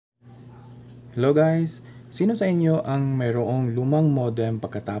Hello guys! Sino sa inyo ang mayroong lumang modem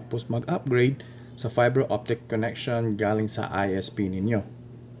pagkatapos mag-upgrade sa fiber optic connection galing sa ISP ninyo?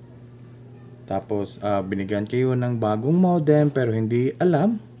 Tapos binigyan kayo ng bagong modem pero hindi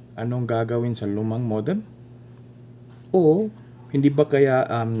alam anong gagawin sa lumang modem? O hindi ba kaya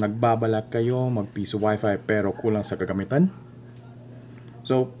nagbabalak kayo mag-piso wifi pero kulang sa kagamitan?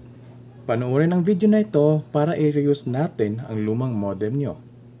 So, panoorin ang video na ito para i-reuse natin ang lumang modem nyo.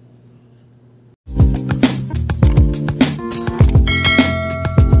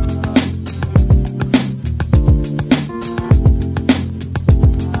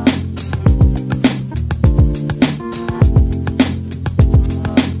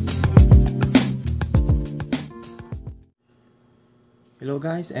 Hello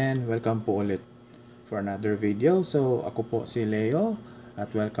guys and welcome po ulit for another video. So ako po si Leo at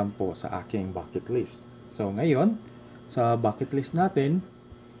welcome po sa aking bucket list. So ngayon sa bucket list natin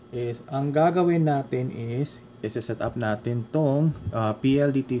is ang gagawin natin is set up natin tong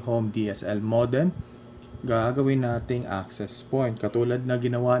PLDT Home DSL modem. Gagawin nating access point katulad na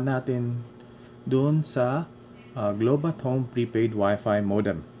ginawa natin dun sa Globe at Home prepaid Wi-Fi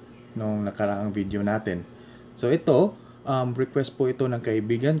modem nung nakaraang video natin. So ito request po ito ng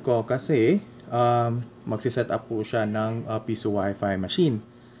kaibigan ko kasi magsiset up po siya ng piso wifi machine.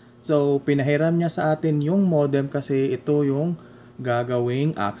 So pinahiram niya sa atin yung modem kasi ito yung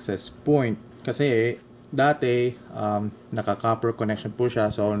gagawing access point. Kasi dati naka-copper connection po siya,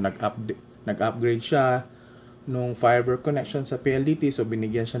 so nag-upgrade siya nung fiber connection sa PLDT, so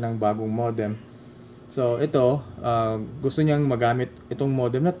binigyan siya ng bagong modem. So ito, gusto niyang magamit itong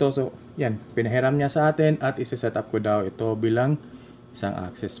modem na to. So yan, pinahiram niya sa atin at isi-set up ko daw ito bilang isang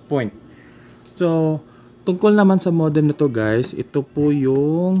access point. So tungkol naman sa modem na to guys, ito po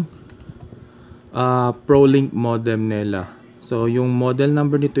yung PROLiNK modem nila. So yung model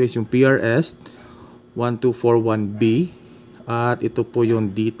number nito is yung PRS1241B at ito po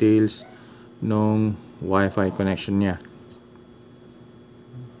yung details ng Wi-Fi connection niya.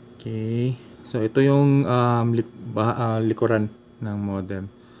 Okay. So ito yung likuran ng modem.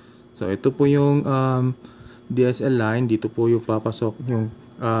 So ito po yung DSL line. Dito po yung papasok yung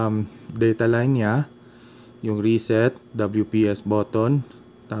data line niya. Yung reset, WPS button.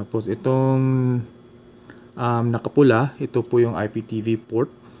 Tapos itong nakapula, ito po yung IPTV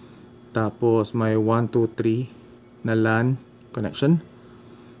port. Tapos may 1, 2, 3 na LAN connection.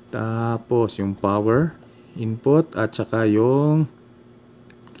 Tapos yung power input at saka yung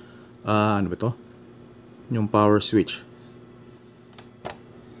ano ba ito? Yung power switch.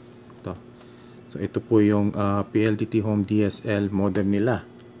 Ito. So ito po yung PLDT Home DSL modem nila.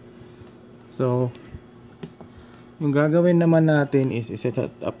 So yung gagawin naman natin is i-set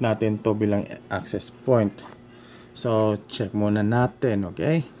up natin to bilang access point. So check muna natin,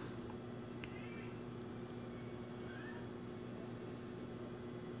 okay?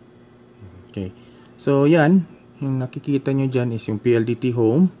 Okay. So yan, yung nakikita nyo dyan is yung PLDT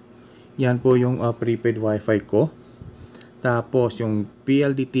Home. Yan po yung prepaid Wi-Fi ko. Tapos yung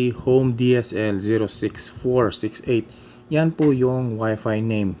PLDT Home DSL 06468. Yan po yung Wi-Fi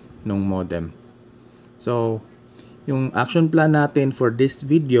name ng modem. So, yung action plan natin for this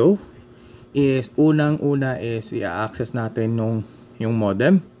video is unang-una is i-access natin yung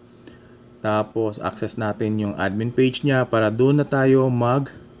modem. Tapos access natin yung admin page niya para doon na tayo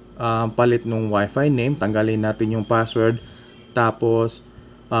palit ng Wi-Fi name. Tanggalin natin yung password. Tapos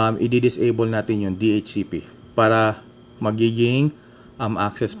i-disable natin yung DHCP para magiging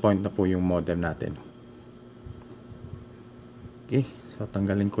access point na po yung modem natin. Okay, so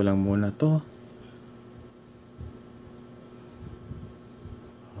tanggalin ko lang muna to.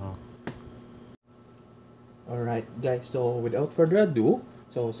 Alright guys, so without further ado,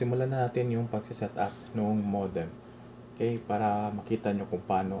 so simulan na natin yung pagsiset up ng modem. Okay, para makita nyo kung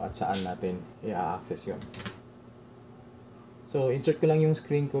paano at saan natin i-access yun. So, insert ko lang yung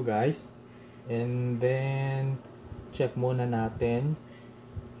screen ko guys. And then, check muna natin.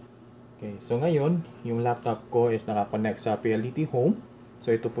 Okay, so ngayon, yung laptop ko is nakakonect sa PLDT Home.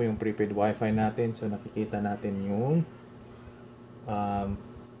 So, ito po yung prepaid Wi-Fi natin. So, nakikita natin yung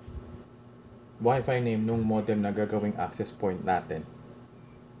Wi-Fi name nung modem na gagawing access point natin.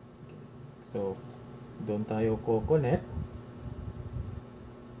 So, doon tayo connect.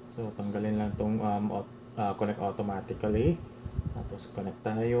 So, tanggalin lang tong connect automatically. Tapos connect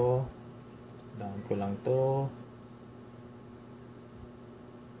tayo. Down ko lang to.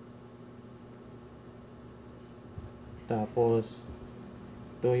 Tapos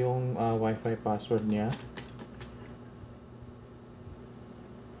ito yung Wi-Fi password niya.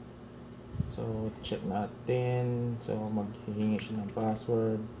 So check natin. So maghihingi siya ng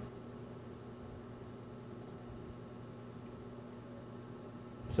password.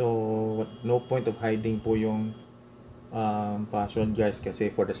 So, no point of hiding po yung password guys,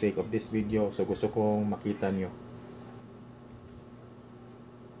 kasi for the sake of this video, so gusto kong makita nyo.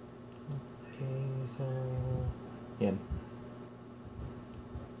 Okay, so yan.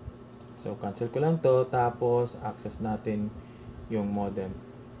 So, cancel ko lang to, tapos access natin yung modem.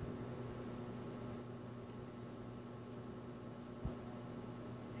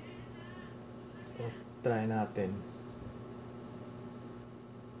 So, try natin.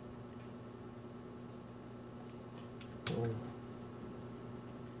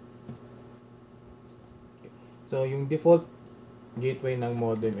 So, yung default gateway ng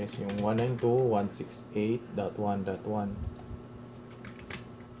modem is yung 192.168.1.1.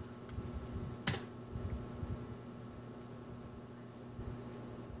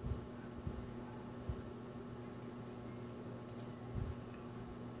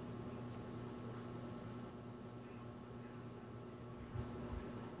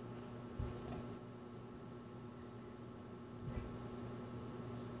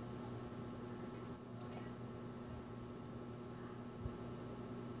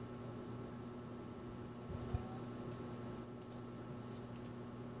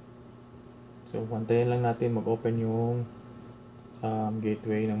 So, pantayin lang natin mag-open yung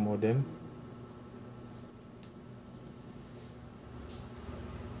gateway ng modem.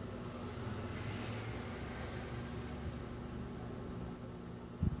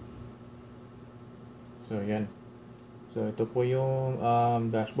 So, yan. So, ito po yung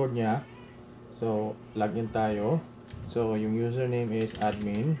dashboard niya. So, login tayo. So, yung username is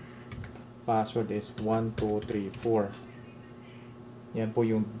admin. Password is 1234. Yan po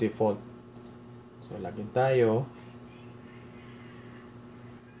yung default. So, login tayo.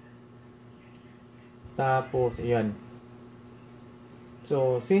 Tapos, ayan.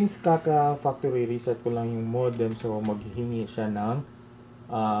 So, since kaka-factory reset ko lang yung modem, so maghihingi siya ng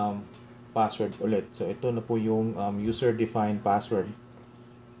password ulit. So, ito na po yung user-defined password.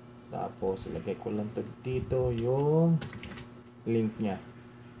 Tapos, ilagay ko lang dito yung link niya.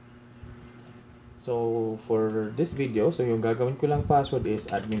 So, for this video, so yung gagawin ko lang password is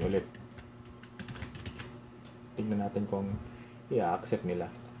admin ulit. Tignan natin kung i-accept nila.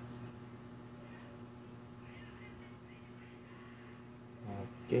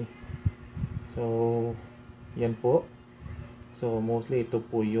 Okay. So, yan po. So, mostly ito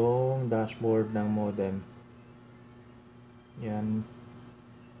po yung dashboard ng modem. Yan.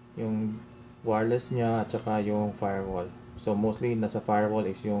 Yung wireless niya at saka yung firewall. So, mostly nasa firewall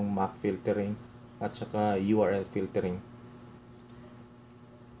is yung MAC filtering at saka URL filtering.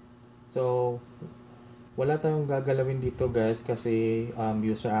 So, wala tayong gagalawin dito guys kasi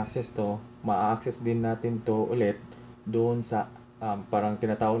user access to. Ma-access din natin to ulit doon sa parang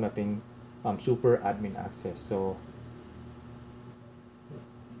tinatawag nating super admin access. So,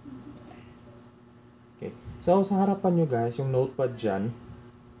 okay. So, sa harapan nyo guys, yung notepad dyan.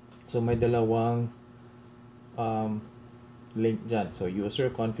 So, may dalawang link dyan. So,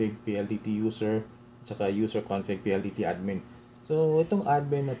 user config PLDT user at saka user config PLDT admin. So, itong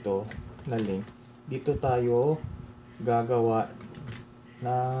admin na to, na link, dito tayo gagawa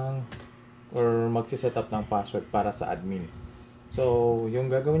ng or magsiset up ng password para sa admin. So, yung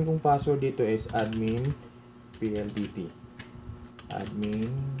gagawin kong password dito is admin PLDT.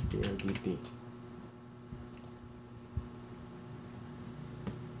 Admin PLDT.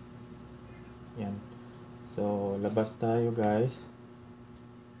 Yan. So, labas tayo guys.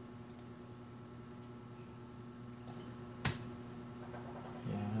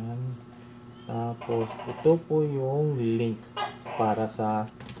 Tapos, ito po yung link para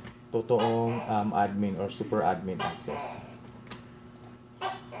sa totoong admin or super admin access.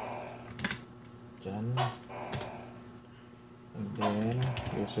 Diyan. And then,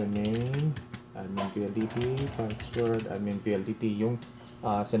 username, admin PLDT, password, admin PLDT, yung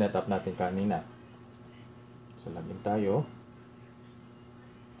sinet up natin kanina. So, login tayo.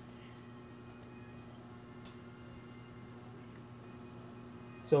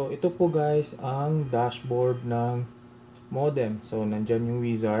 So, ito po guys ang dashboard ng modem. So, nandyan yung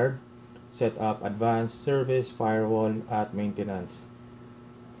wizard, setup, advanced, service, firewall, at maintenance.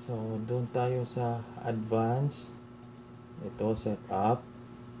 So, doon tayo sa advanced. Ito, setup.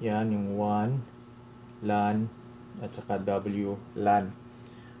 Yan, yung 1, LAN, at saka W, LAN.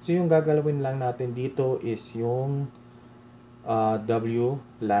 So, yung gagalawin lang natin dito is yung W,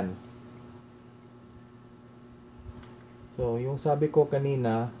 LAN. So, yung sabi ko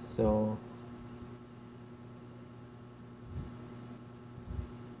kanina, so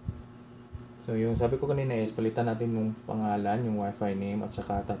yung sabi ko kanina is palitan natin yung pangalan, yung Wi-Fi name, at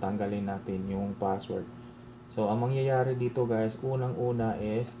saka tatanggalin natin yung password. So, ang mangyayari dito guys, unang-una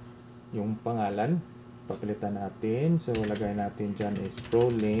is yung pangalan. Papilitan natin. So, lagay natin dyan is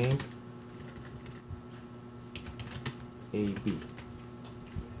PROLiNK AB.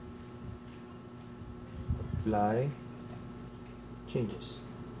 Apply changes.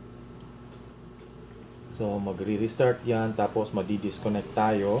 So, magre-restart yan. Tapos, madi-disconnect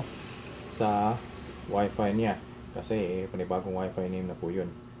tayo sa Wi-Fi niya. Kasi, panibagong Wi-Fi name na po yun.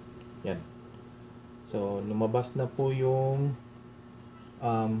 Yan. So, lumabas na po yung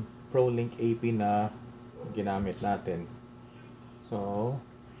PROLiNK AP na ginamit natin. So,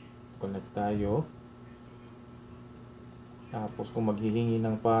 connect tayo. Tapos, kung maghihingi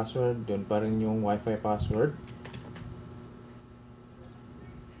ng password, doon pa rin yung Wi-Fi password.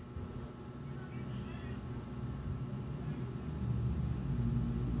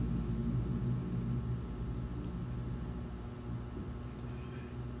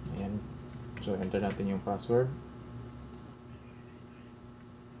 Ayan. So, enter natin yung password.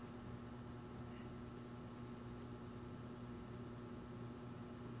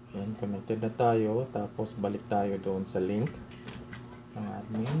 Ayan, connected na tayo. Tapos, balik tayo doon sa link ng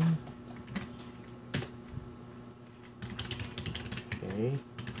admin. Okay.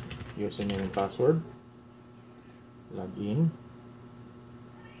 Username and password. Login.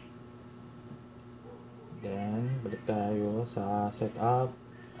 Then, balik tayo sa setup.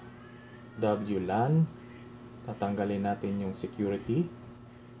 WLAN. Tatanggalin natin yung security.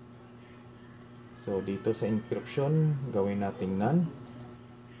 So, dito sa encryption, gawin natin none.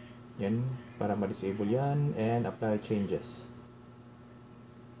 Yan, para ma-disable yan. And apply changes.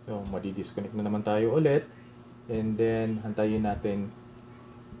 So, madi-disconnect na naman tayo ulit. And then, hantayin natin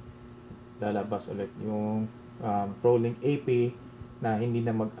lalabas ulit yung PROLiNK AP na hindi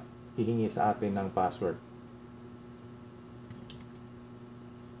na maghihingi sa atin ng password.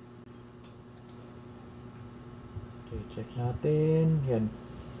 Okay, check natin. Yan.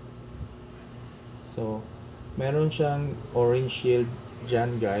 So, meron siyang orange shield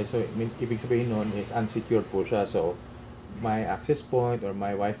dyan guys. So, ibig sabihin nun is unsecured po siya. So, may access point or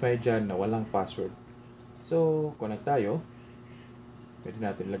may Wi-Fi dyan na walang password. So, connect tayo. Pwede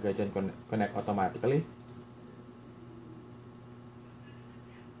natin ilagay dyan connect automatically.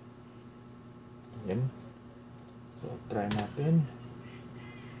 Yan. So, try natin.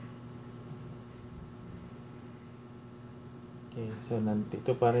 Okay, so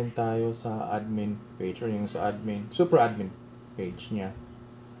nandito pa rin tayo sa admin page or yung sa admin, super admin page niya.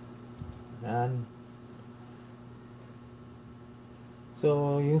 Yan.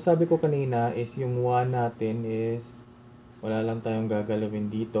 So, yung sabi ko kanina is yung one natin is wala lang tayong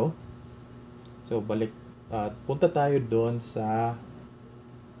gagalawin dito. So, punta tayo doon sa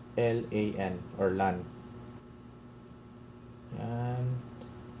LAN or LAN. Yan.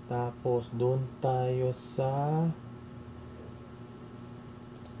 Tapos, doon tayo sa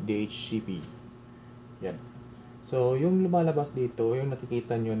DHCP. Yan. So, yung lumalabas dito, yung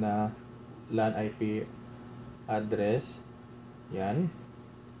nakikita nyo na LAN IP address, yan.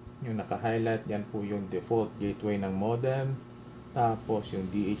 Yung naka-highlight, yan po yung default gateway ng modem. Tapos,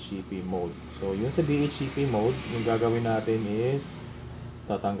 yung DHCP mode. So, yung sa DHCP mode, yung gagawin natin is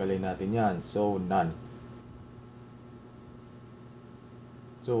tatanggalin natin yan. So, none.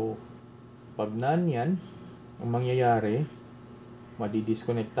 So, pag none yan, ang mangyayari,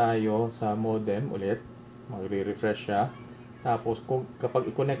 madi-disconnect tayo sa modem ulit. Magre-refresh siya. Tapos,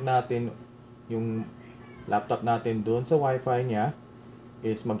 kapag i-connect natin yung laptop natin doon sa Wi-Fi niya,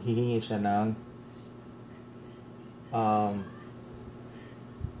 is maghihingi siya ng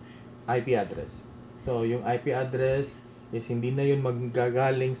IP address. So, yung IP address is hindi na yun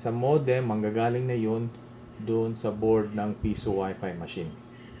magagaling sa modem, manggagaling na yun doon sa board ng pisowifi machine.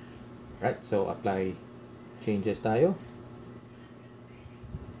 Right? So, apply changes tayo.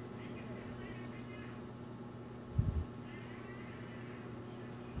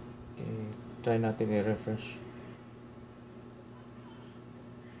 Okay, try natin i-refresh.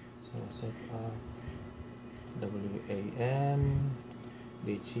 So, set up WAN,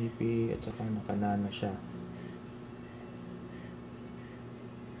 DHCP, at saka nakanana siya.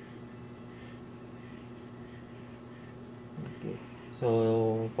 Okay. So,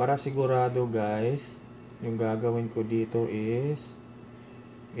 para sigurado guys, yung gagawin ko dito is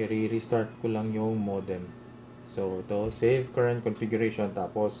i-restart ko lang yung modem. So, ito, save current configuration,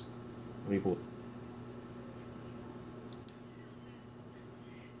 tapos reboot.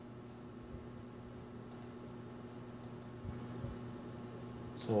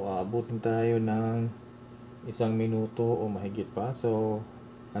 So, abutin tayo ng 1 minuto o mahigit pa. So,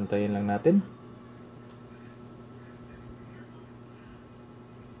 antayin lang natin.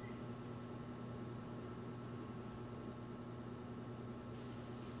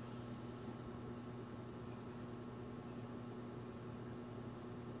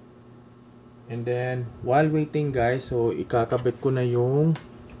 And then, while waiting guys, so ikakabit ko na yung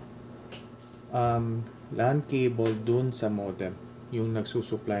LAN cable dun sa modem. Yung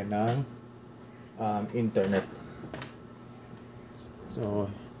nagsusupply ng internet.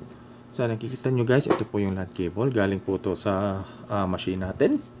 So, sa nakikita nyo guys, ito po yung LAN cable. Galing po to sa machine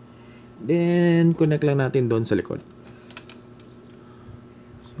natin. Then, connect lang natin doon sa likod.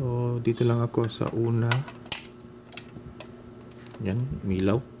 So, dito lang ako sa una. Yan,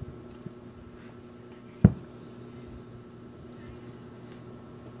 milaw.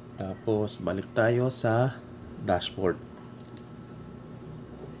 Tapos, balik tayo sa dashboard.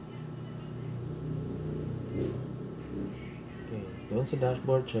 Okay, doon sa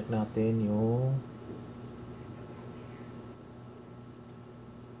dashboard, check natin yung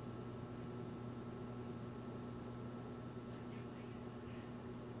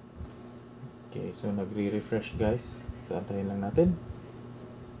okay, so nagre-refresh guys. So, antayin lang natin.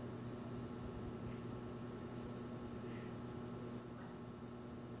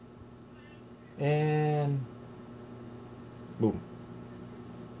 And boom.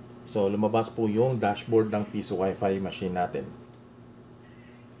 So, lumabas po yung dashboard ng pisowifi machine natin.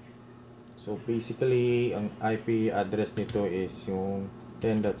 So, basically, ang IP address nito is yung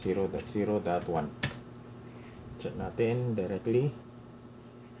 10.0.0.1. Check natin directly.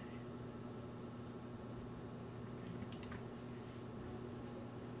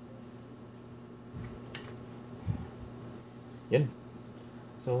 Yan.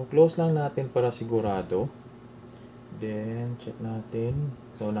 So, close lang natin para sigurado. Then, check natin.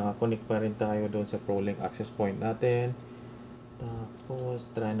 So, nakakonect pa rin tayo doon sa PROLiNK access point natin. Tapos,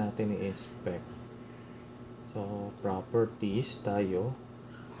 try natin i-inspect. So, properties tayo.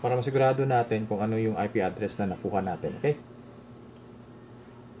 Para masigurado natin kung ano yung IP address na nakuha natin. Okay?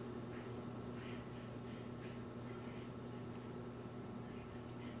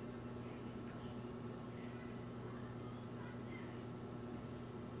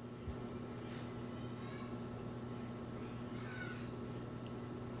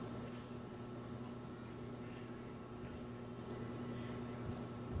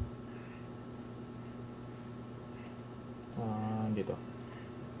 Dito.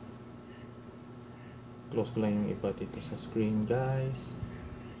 Close ko lang yung iba dito sa screen guys.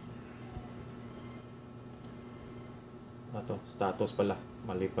 Ito, status pala.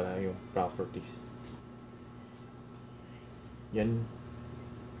 Mali pala yung properties. Yan.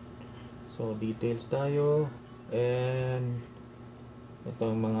 So, details tayo. And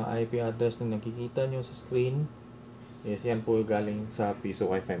itong mga IP address na nakikita nyo sa screen is yan po galing sa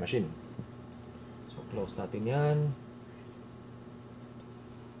pisowifi machine. So, close natin yan.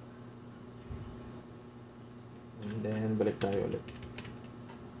 And then, balik tayo ulit.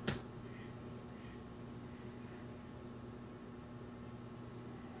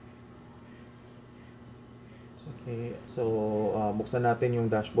 Okay, so buksan natin yung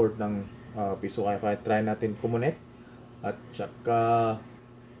dashboard ng pisowifi. Try natin connect at saka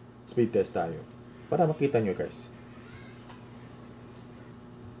speed test tayo para makita nyo guys.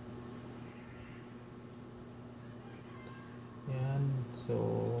 Yan, so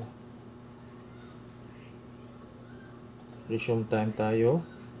resume time tayo.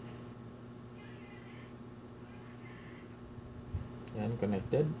 Yan,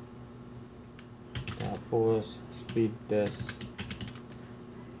 connected. Tapos speed test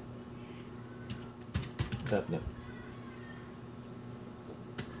 .net.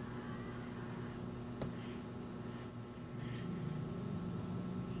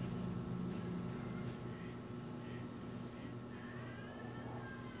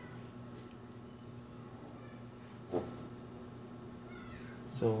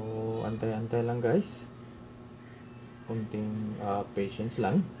 So, antay-antay lang guys. Kunting patience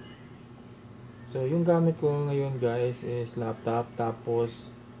lang. So, yung gamit ko ngayon guys is laptop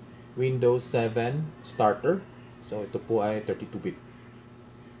tapos Windows 7 starter. So, ito po ay 32-bit.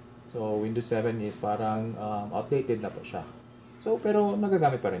 So, Windows 7 is parang outdated na po siya. So, pero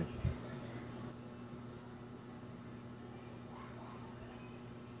nagagamit pa rin.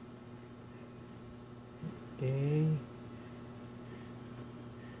 Okay.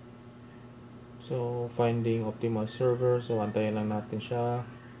 So, finding optimal server. So, antayin lang natin siya.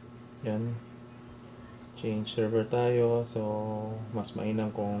 Yan. Change server tayo. So, mas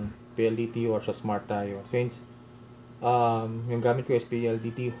mainam kung PLDT or sa smart tayo. Since, yung gamit ko is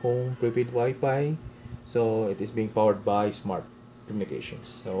PLDT home prepaid Wi-Fi. So, it is being powered by smart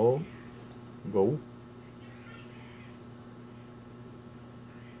communications. So, go.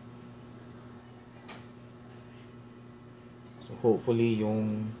 So, hopefully,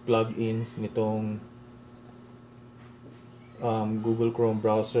 yung plugins nitong Google Chrome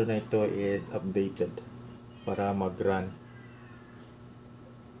browser na ito is updated para mag-run.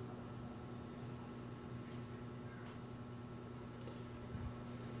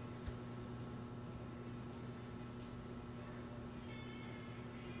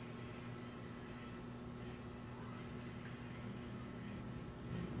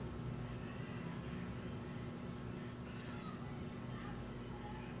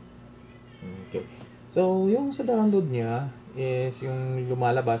 Okay. So, yung sa download niya is yung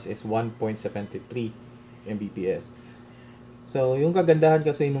lumalabas is 1.73 Mbps. So, yung kagandahan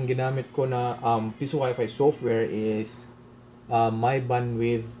kasi nung ginamit ko na pisowifi software is my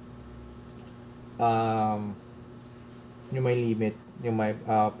bandwidth yung may limit, yung may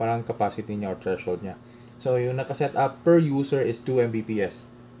parang capacity niya or threshold niya. So, yung nakaset up per user is 2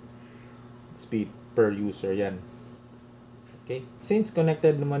 Mbps speed per user yan. Okay. Since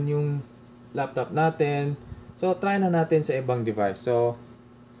connected naman yung laptop natin, so try na natin sa ibang device. So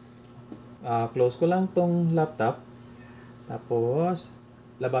close ko lang tong laptop, tapos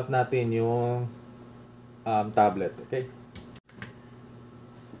labas natin yung tablet. Okay,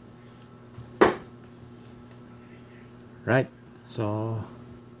 right, so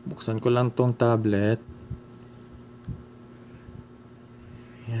buksan ko lang tong tablet.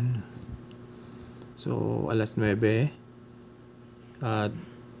 Yan. So alas 9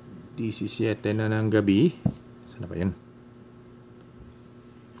 17 na ng gabi. Saan ba yun?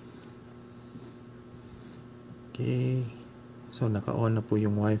 Okay. So, naka-on na po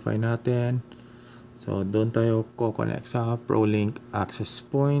yung Wi-Fi natin. So, doon tayo ko-connect sa PROLiNK access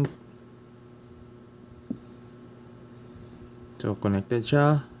point. So, connected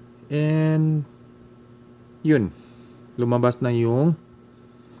siya. And, yun. Lumabas na yung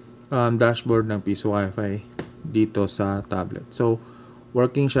dashboard ng pisowifi dito sa tablet. So,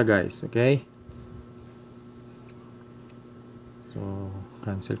 working siya guys, okay? So,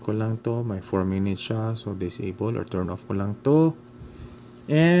 cancel ko lang to. May 4 minutes siya. So, disable or turn off ko lang to.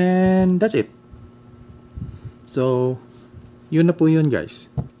 And that's it. So, yun na po yun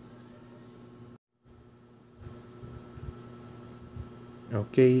guys.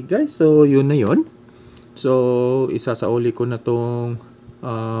 Okay guys, so yun na yun. So, isasauli ko na tong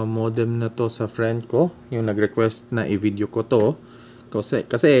modem na to sa friend ko. Yung nag-request na i-video ko to.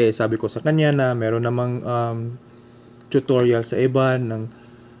 Kasi sabi ko sa kanya na meron namang tutorial sa iba ng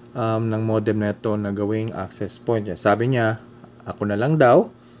modem na ito na gawing access point. Sabi niya, ako na lang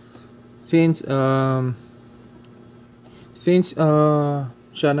daw. Since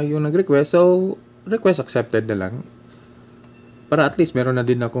siya na yung nag-request, so request accepted na lang. Para at least meron na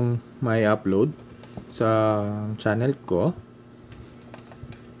din akong may upload sa channel ko.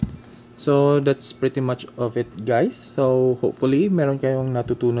 So, that's pretty much of it guys. So, hopefully, meron kayong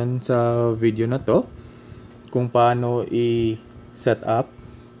natutunan sa video na to kung paano i-set up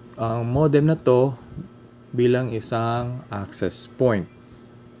ang modem na to bilang isang access point.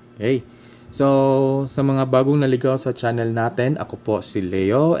 Okay. So, sa mga bagong naligaw sa channel natin, ako po si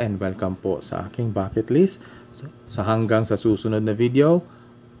Leo and welcome po sa aking bucket list. Sa hanggang sa susunod na video,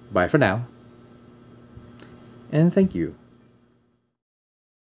 bye for now. And thank you.